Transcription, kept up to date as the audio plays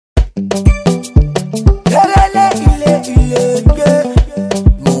More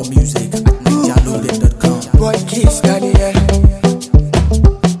music at ninjaloaded.com. Boy, kiss Daniel.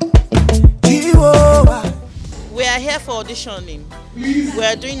 We are here for auditioning. We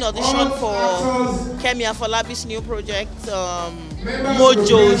are doing audition for Kemi Afolabi's new project,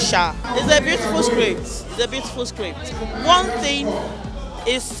 Mojo Sha. It's a beautiful script. It's a beautiful script. One thing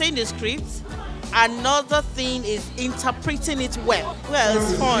is seeing the script. Another thing is interpreting it well. Well,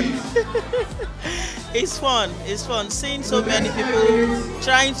 it's fun. It's fun. It's fun. Seeing so many people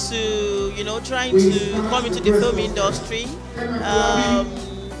trying to come into the film industry.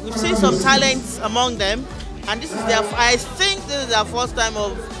 We've seen some talents among them, and I think this is their first time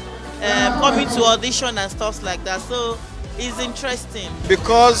of coming to audition and stuff like that. So it's interesting.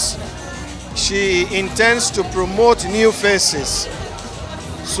 Because she intends to promote new faces.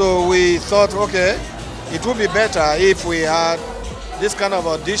 So we thought, okay, it would be better if we had this kind of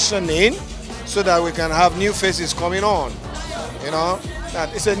auditioning so that we can have new faces coming on. You know,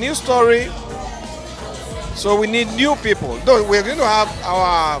 that it's a new story, so we need new people. Though we're going to have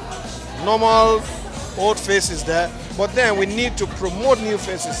our normal old faces there, but then we need to promote new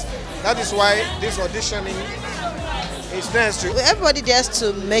faces. That is why this auditioning is necessary. Everybody dares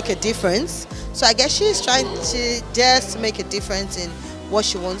to make a difference, so I guess she dares to make a difference in what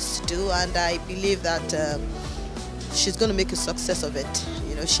she wants to do, and I believe that she's going to make a success of it.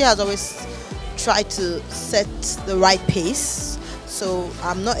 You know, she has always tried to set the right pace, so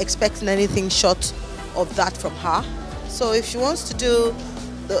I'm not expecting anything short of that from her. So if she wants to do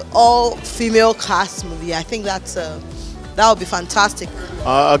the all-female cast movie, I think that would be fantastic.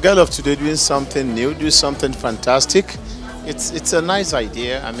 A girl of today doing something new, do something fantastic. It's a nice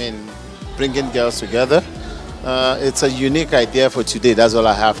idea. I mean, bringing girls together. It's a unique idea for today, that's all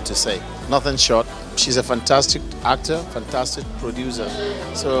I have to say. Nothing short. She's a fantastic actor, fantastic producer,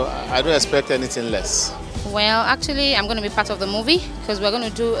 so I don't expect anything less. Well, actually, I'm going to be part of the movie because we're going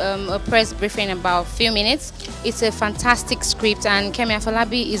to do a press briefing in about a few minutes. It's a fantastic script, and Kemi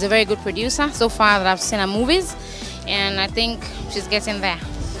Afolabi is a very good producer so far that I've seen her movies, and I think she's getting there.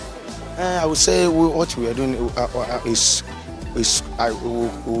 I would say what we are doing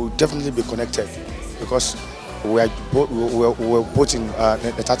will definitely be connected, because we're both in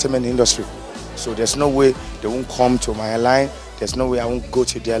the entertainment industry. So there's no way they won't come to my line, there's no way I won't go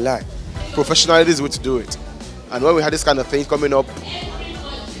to their line. Professionality is the way to do it. And when we have this kind of thing coming up,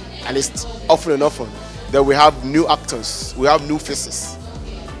 and it's often and often, then we have new actors, we have new faces.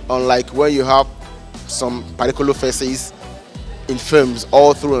 Unlike when you have some particular faces in films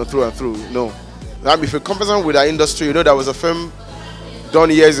all through and through and through. No. Now, if you're comparison with our industry, you know there was a film done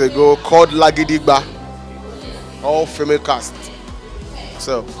years ago called Lagidigba, all female cast.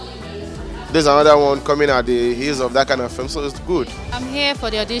 So there's another one coming at the heels of that kind of film, so it's good. I'm here for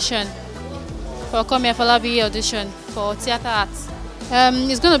the audition, for Kemi Afolabi audition for theatre arts.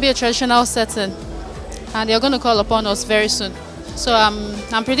 It's going to be a traditional setting, and they're going to call upon us very soon. So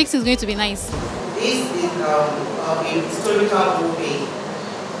I'm predicting it's going to be nice. This is a historical movie.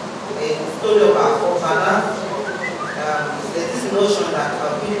 It's a story of our forefathers. There's this notion that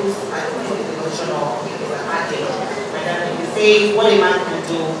I think it's the notion of it's an adage. And if you say what a man can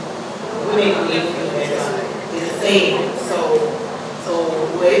do, women can live better. It's the same. So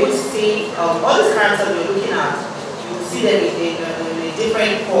we're able to see all these characters we're looking at. You will see them in a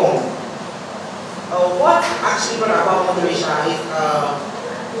different form. What actually brought about moderation is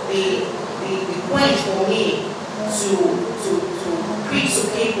the point for me to preach to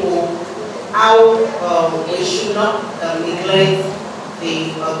people how we should not neglect the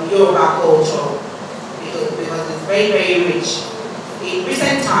Yoruba culture, because it's very, very rich. In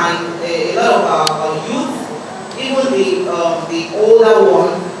recent times, a lot of our youth, even the older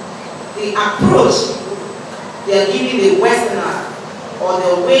ones, the approach they are giving the Westerner or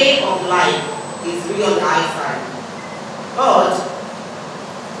the way of life is really on the high side. But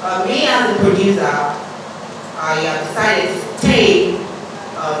me as a producer, I have decided to stay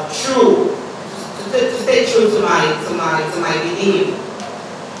true to my beginning,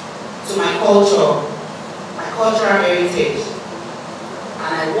 to my culture, my cultural heritage,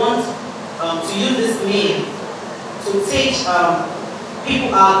 and I want to use this means to teach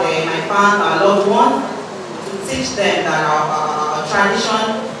people out there, my fans, our loved ones, to teach them that our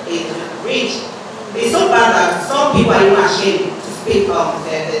tradition is rich. It's so bad that some people are even ashamed to speak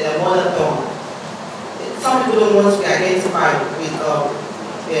their mother tongue. Some people don't want to be identified with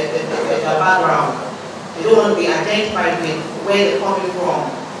their background. They don't want to be identified with where they're coming from.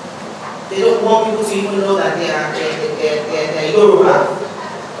 They don't want people to even know that they're Yoruba.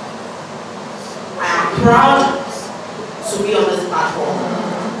 I am proud to be on this platform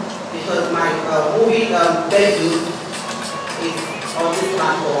movie debut is on this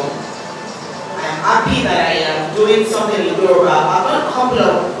platform. I am happy that I am doing something in Yoruba. I've done a couple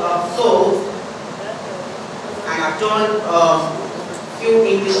of shows, and I've done few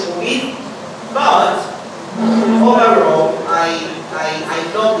English movies, but overall, I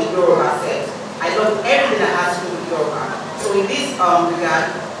love the Yoruba set. I love everything that has to do with Yoruba. So in this regard,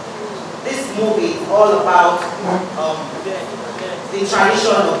 this movie is all about the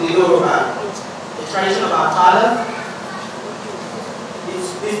tradition of the Yoruba, the tradition of our fathers.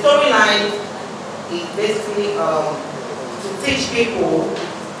 The storyline is basically to teach people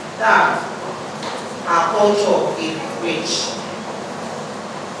that our culture is rich.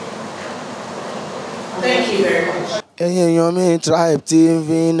 Thank you very much. Ẹ̀yin mi Tribe TV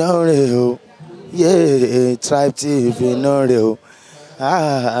náà rè o, yeah Tribe TV náà rè o,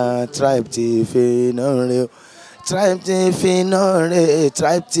 Tribe TV náà rè o, Tribe TV náà rè,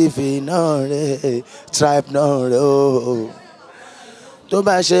 Tribe TV náà rè, Tribe náà rè o. Tó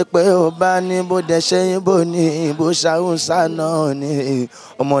bá ṣe pé ó bá ní bó dẹ̀ ṣe yínbó ní bó ṣàhùnsá náà ní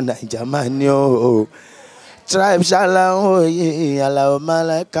ọmọ Naija máa ní o. Tribe ṣàlàó yìí Àlàó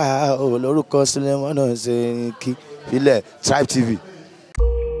Máláíkà o lórúkọ sílẹ̀ wọ́n náà ṣe kí filẹ̀ Tribe TV.